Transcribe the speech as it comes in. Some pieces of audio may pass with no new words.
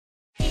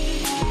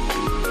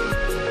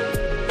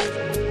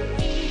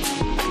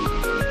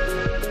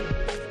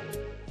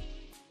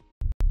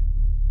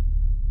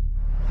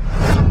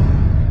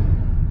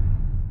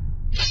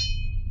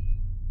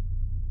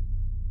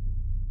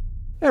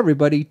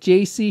everybody,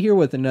 JC here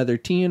with another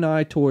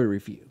T&I toy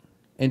review.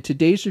 And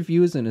today's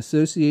review is in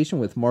association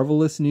with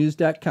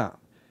MarvelousNews.com,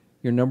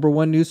 your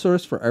 #1 news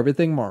source for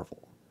everything Marvel.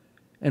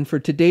 And for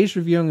today's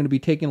review, I'm going to be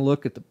taking a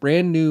look at the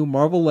brand new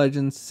Marvel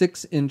Legends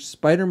 6-inch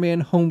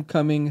Spider-Man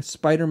Homecoming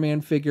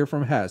Spider-Man figure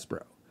from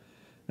Hasbro.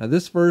 Now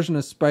this version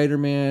of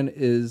Spider-Man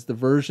is the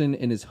version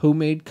in his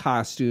homemade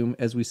costume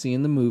as we see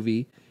in the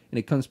movie, and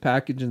it comes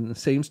packaged in the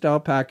same style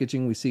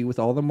packaging we see with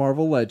all the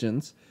Marvel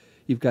Legends.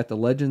 You've got the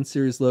Legends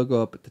series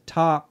logo up at the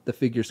top. The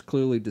figure's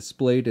clearly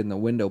displayed in the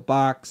window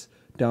box.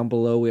 Down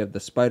below we have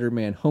the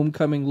Spider-Man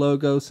Homecoming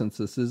logo, since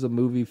this is a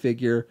movie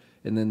figure,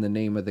 and then the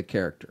name of the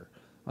character.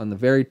 On the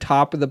very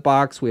top of the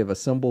box we have a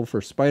symbol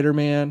for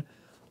Spider-Man.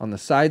 On the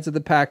sides of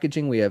the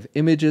packaging we have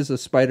images of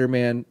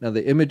Spider-Man. Now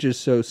the images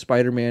show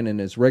Spider-Man in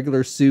his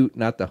regular suit,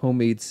 not the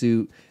homemade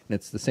suit, and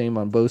it's the same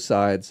on both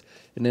sides.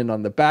 And then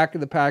on the back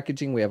of the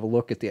packaging we have a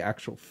look at the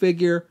actual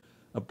figure,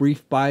 a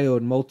brief bio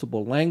in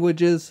multiple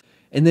languages.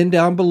 And then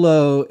down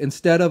below,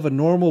 instead of a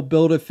normal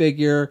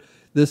Build-A-Figure,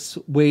 this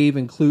wave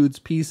includes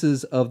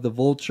pieces of the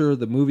Vulture,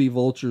 the movie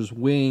Vulture's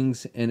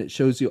wings, and it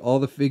shows you all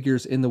the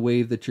figures in the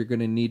wave that you're going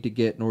to need to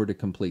get in order to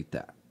complete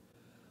that.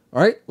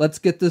 Alright, let's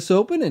get this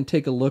open and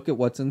take a look at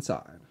what's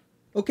inside.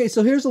 Okay,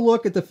 so here's a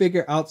look at the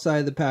figure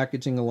outside the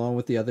packaging along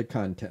with the other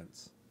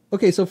contents.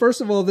 Okay, so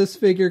first of all, this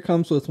figure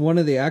comes with one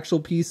of the actual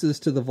pieces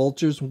to the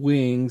Vulture's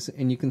wings,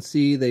 and you can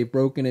see they've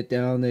broken it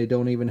down. They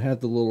don't even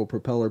have the little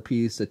propeller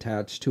piece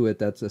attached to it.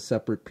 That's a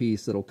separate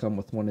piece that'll come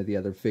with one of the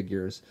other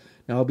figures.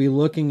 Now, I'll be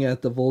looking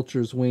at the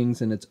Vulture's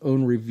wings in its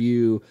own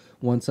review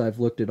once I've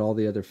looked at all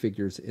the other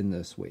figures in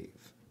this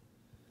wave.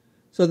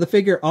 So the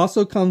figure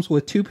also comes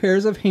with 2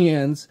 pairs of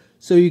hands.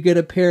 So you get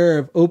a pair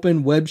of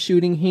open web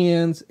shooting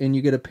hands and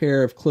you get a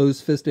pair of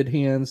closed fisted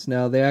hands.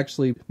 Now they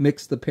actually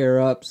mix the pair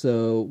up,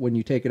 so when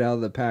you take it out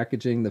of the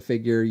packaging, the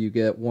figure, you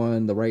get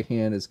one, the right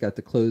hand has got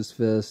the closed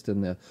fist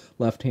and the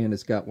left hand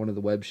has got one of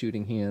the web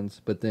shooting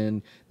hands. But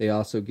then they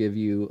also give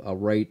you a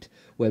right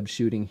web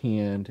shooting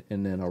hand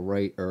and then a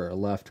right or a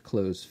left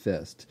closed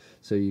fist.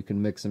 So you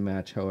can mix and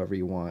match however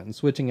you want. And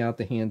switching out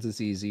the hands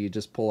is easy. You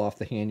just pull off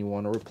the hand you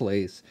want to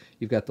replace.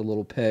 You've got the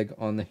little peg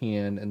on the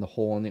hand and the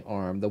hole on the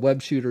arm. The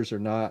web shooters are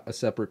not a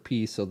separate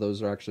piece, so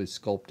those are actually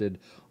sculpted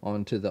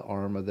onto the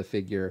arm of the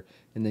figure,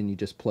 and then you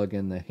just plug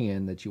in the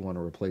hand that you want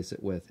to replace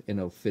it with, and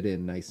it'll fit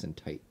in nice and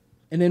tight.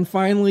 And then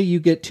finally you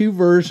get 2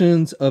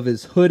 versions of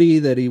his hoodie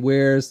that he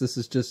wears. This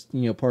is just,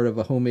 part of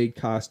a homemade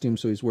costume,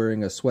 so he's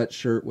wearing a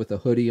sweatshirt with a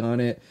hoodie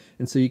on it.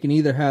 And so you can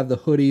either have the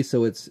hoodie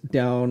so it's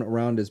down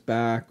around his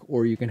back,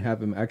 or you can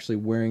have him actually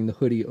wearing the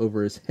hoodie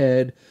over his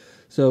head.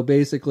 So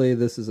basically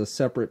this is a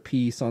separate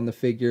piece on the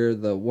figure.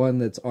 The one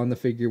that's on the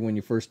figure when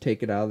you first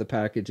take it out of the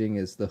packaging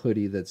is the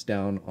hoodie that's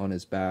down on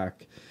his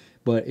back.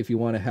 But if you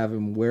want to have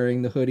him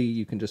wearing the hoodie,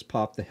 you can just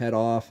pop the head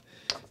off,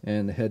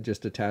 and the head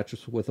just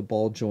attaches with a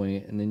ball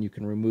joint, and then you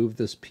can remove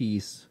this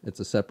piece. It's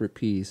a separate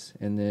piece,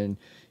 and then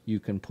you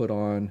can put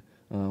on,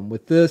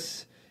 with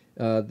this,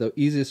 the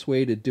easiest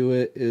way to do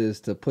it is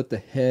to put the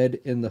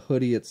head in the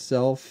hoodie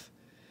itself,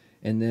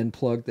 and then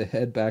plug the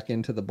head back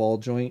into the ball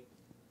joint.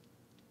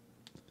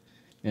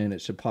 And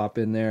it should pop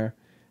in there.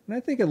 And I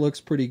think it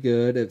looks pretty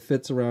good. It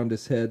fits around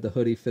his head. The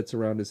hoodie fits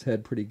around his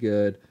head pretty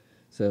good.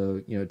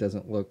 So, it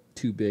doesn't look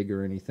too big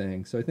or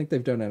anything. So I think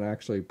they've done an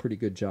actually pretty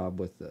good job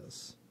with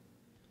this.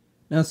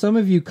 Now some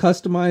of you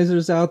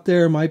customizers out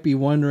there might be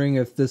wondering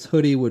if this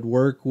hoodie would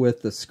work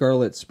with the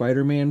Scarlet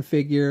Spider-Man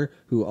figure,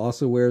 who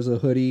also wears a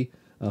hoodie,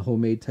 a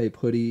homemade type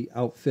hoodie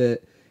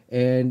outfit.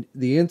 And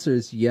the answer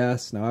is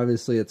yes. Now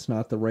obviously it's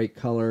not the right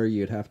color.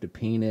 You'd have to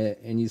paint it.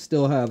 And you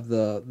still have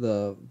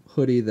the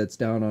hoodie that's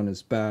down on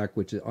his back,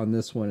 which on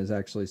this one is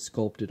actually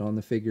sculpted on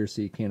the figure,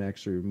 so you can't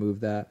actually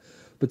remove that.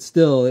 But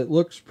still, it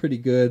looks pretty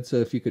good. So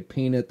if you could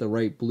paint it the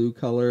right blue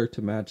color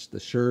to match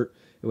the shirt,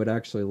 it would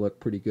actually look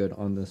pretty good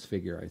on this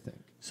figure, I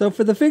think. So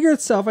for the figure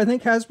itself, I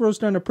think Hasbro's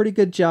done a pretty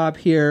good job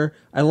here.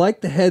 I like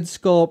the head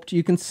sculpt.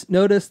 You can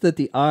notice that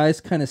the eyes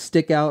kind of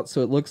stick out,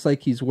 so it looks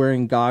like he's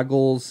wearing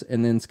goggles,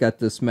 and then it's got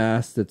this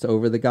mask that's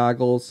over the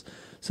goggles.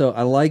 So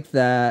I like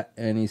that,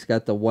 and he's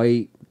got the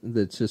white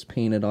that's just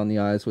painted on the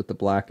eyes with the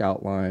black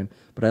outline.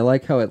 But I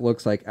like how it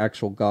looks like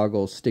actual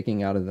goggles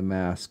sticking out of the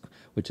mask,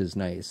 which is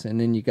nice. And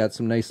then you got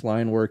some nice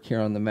line work here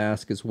on the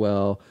mask as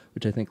well,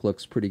 which I think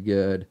looks pretty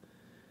good.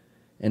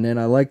 And then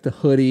I like the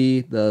hoodie,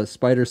 the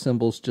spider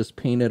symbols just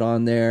painted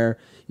on there.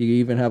 You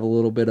even have a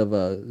little bit of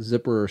a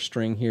zipper or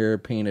string here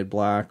painted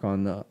black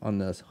on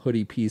the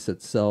hoodie piece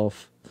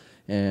itself.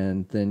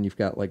 And then you've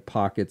got like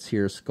pockets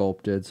here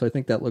sculpted. So I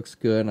think that looks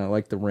good, and I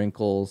like the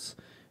wrinkles.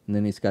 And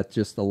then he's got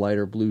just the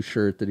lighter blue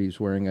shirt that he's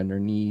wearing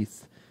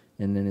underneath.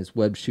 And then his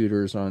web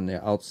shooters on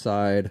the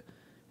outside,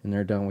 and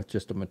they're done with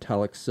just a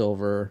metallic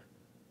silver.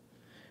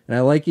 And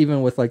I like,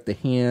 even with like the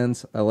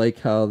hands, I like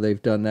how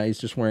they've done that. He's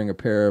just wearing a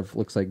pair of,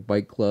 looks like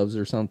bike gloves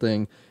or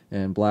something,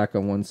 and black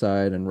on one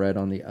side and red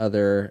on the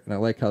other. And I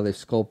like how they've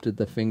sculpted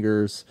the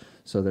fingers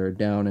so they're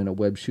down in a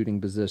web shooting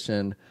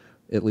position,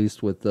 at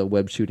least with the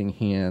web shooting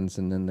hands.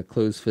 And then the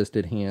closed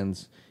fisted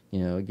hands,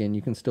 again,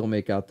 you can still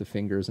make out the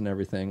fingers and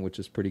everything, which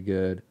is pretty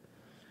good.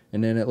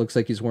 And then it looks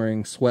like he's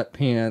wearing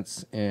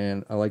sweatpants,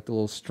 and I like the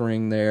little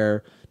string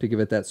there to give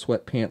it that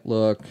sweatpant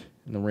look,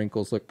 and the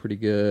wrinkles look pretty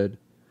good.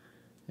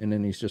 And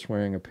then he's just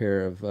wearing a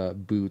pair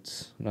of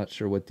boots. I'm not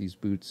sure what these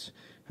boots,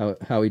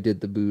 how he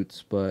did the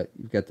boots, but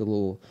you've got the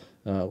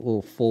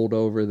little fold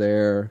over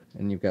there,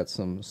 and you've got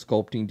some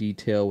sculpting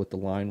detail with the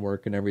line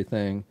work and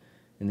everything.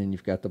 And then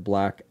you've got the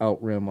black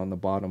out rim on the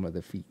bottom of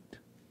the feet.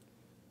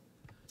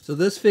 So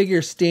this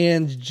figure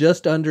stands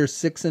just under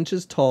 6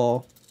 inches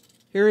tall.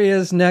 Here he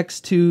is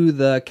next to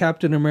the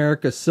Captain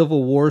America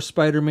Civil War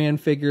Spider-Man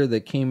figure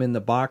that came in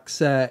the box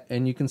set.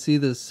 And you can see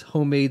this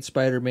homemade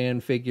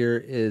Spider-Man figure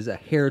is a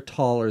hair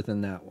taller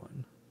than that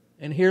one.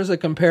 And here's a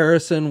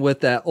comparison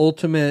with that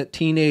Ultimate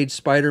Teenage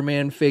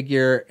Spider-Man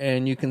figure.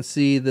 And you can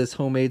see this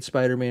homemade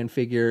Spider-Man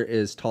figure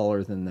is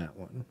taller than that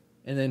one.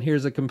 And then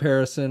here's a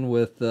comparison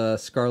with the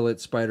Scarlet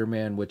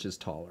Spider-Man, which is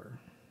taller.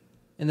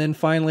 And then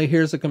finally,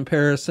 here's a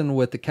comparison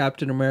with the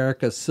Captain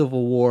America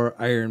Civil War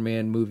Iron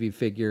Man movie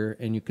figure.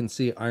 And you can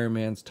see Iron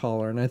Man's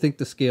taller. And I think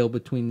the scale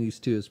between these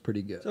two is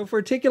pretty good. So for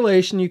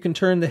articulation, you can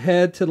turn the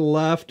head to the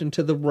left and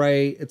to the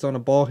right. It's on a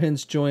ball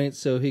hinge joint,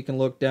 so he can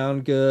look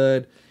down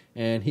good.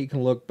 And he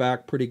can look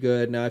back pretty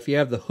good. Now, if you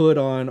have the hood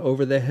on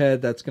over the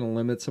head, that's going to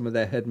limit some of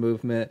that head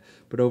movement.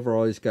 But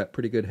overall, he's got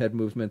pretty good head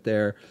movement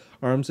there.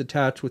 Arms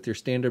attached with your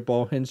standard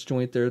ball hinge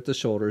joint there at the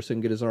shoulder, so he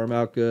can get his arm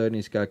out good. And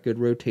he's got good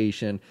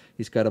rotation.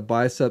 He's got a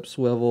bicep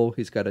swivel.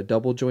 He's got a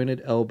double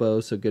jointed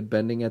elbow, so good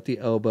bending at the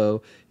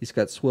elbow. He's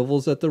got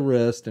swivels at the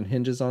wrist and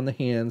hinges on the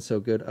hands,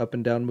 so good up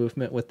and down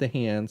movement with the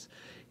hands.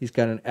 He's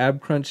got an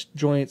ab crunch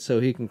joint, so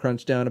he can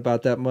crunch down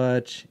about that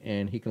much,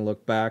 and he can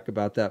look back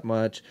about that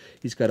much.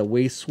 He's got a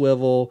waist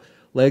swivel.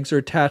 Legs are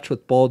attached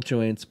with ball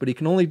joints, but he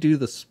can only do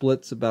the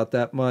splits about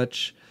that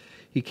much.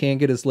 He can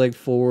get his leg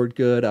forward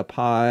good up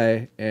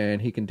high,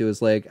 and he can do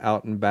his leg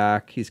out and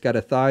back. He's got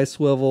a thigh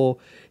swivel.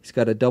 He's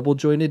got a double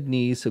jointed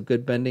knee, so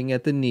good bending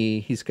at the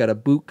knee. He's got a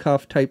boot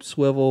cuff type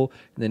swivel,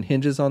 and then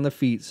hinges on the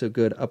feet, so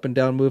good up and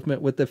down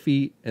movement with the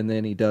feet. And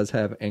then he does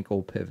have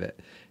ankle pivot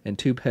and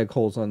 2 peg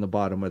holes on the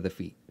bottom of the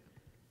feet.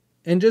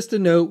 And just a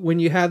note, when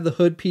you have the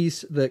hood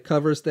piece that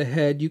covers the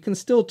head, you can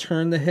still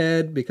turn the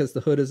head because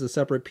the hood is a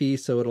separate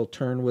piece, so it'll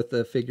turn with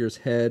the figure's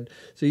head.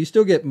 So you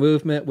still get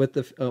movement with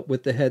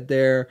the head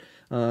there.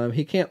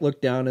 He can't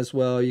look down as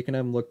well. You can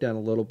have him look down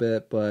a little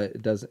bit, but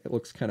it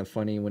looks kind of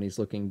funny when he's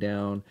looking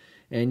down.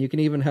 And you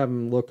can even have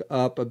him look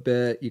up a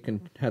bit. You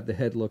can have the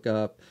head look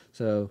up.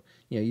 So,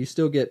 you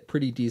still get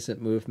pretty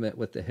decent movement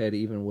with the head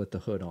even with the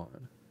hood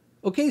on.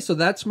 Okay, so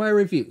that's my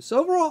review.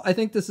 So overall, I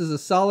think this is a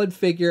solid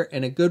figure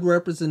and a good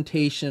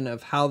representation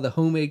of how the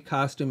homemade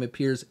costume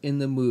appears in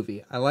the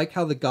movie. I like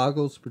how the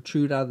goggles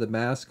protrude out of the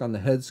mask on the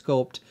head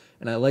sculpt,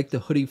 and I like the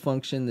hoodie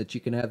function that you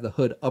can have the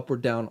hood up or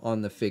down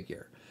on the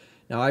figure.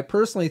 Now, I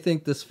personally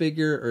think this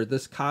figure or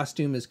this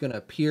costume is going to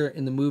appear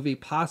in the movie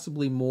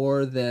possibly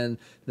more than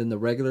the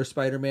regular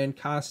Spider-Man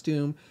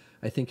costume.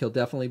 I think he'll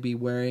definitely be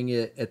wearing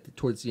it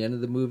towards the end of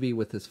the movie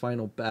with his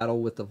final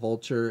battle with the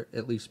Vulture,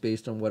 at least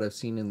based on what I've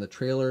seen in the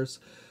trailers.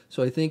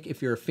 So I think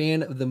if you're a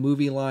fan of the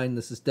movie line,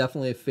 this is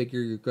definitely a figure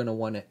you're going to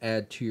want to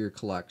add to your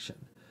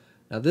collection.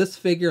 Now this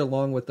figure,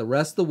 along with the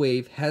rest of the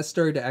wave, has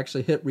started to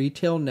actually hit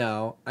retail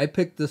now. I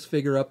picked this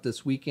figure up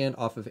this weekend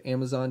off of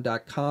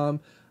Amazon.com.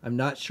 I'm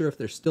not sure if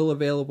they're still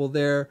available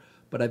there,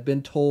 but I've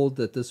been told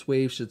that this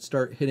wave should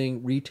start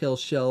hitting retail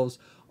shelves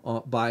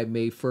by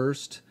May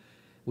 1st,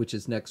 which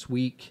is next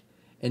week.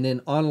 And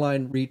then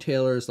online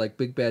retailers like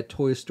Big Bad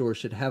Toy Store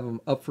should have them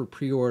up for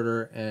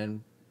pre-order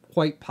and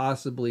quite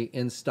possibly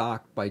in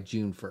stock by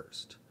June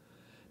 1st.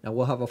 Now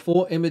we'll have a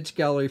full image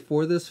gallery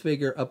for this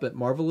figure up at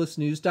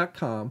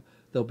marvelousnews.com.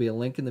 There'll be a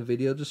link in the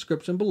video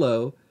description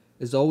below.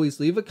 As always,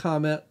 leave a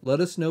comment. Let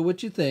us know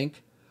what you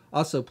think.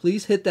 Also,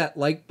 please hit that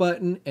like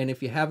button, and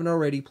if you haven't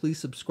already, please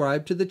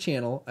subscribe to the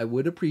channel. I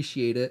would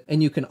appreciate it.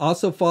 And you can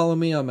also follow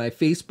me on my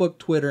Facebook,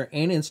 Twitter,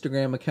 and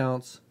Instagram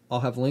accounts. I'll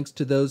have links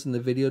to those in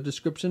the video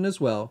description as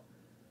well.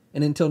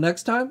 And until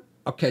next time,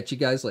 I'll catch you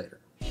guys later.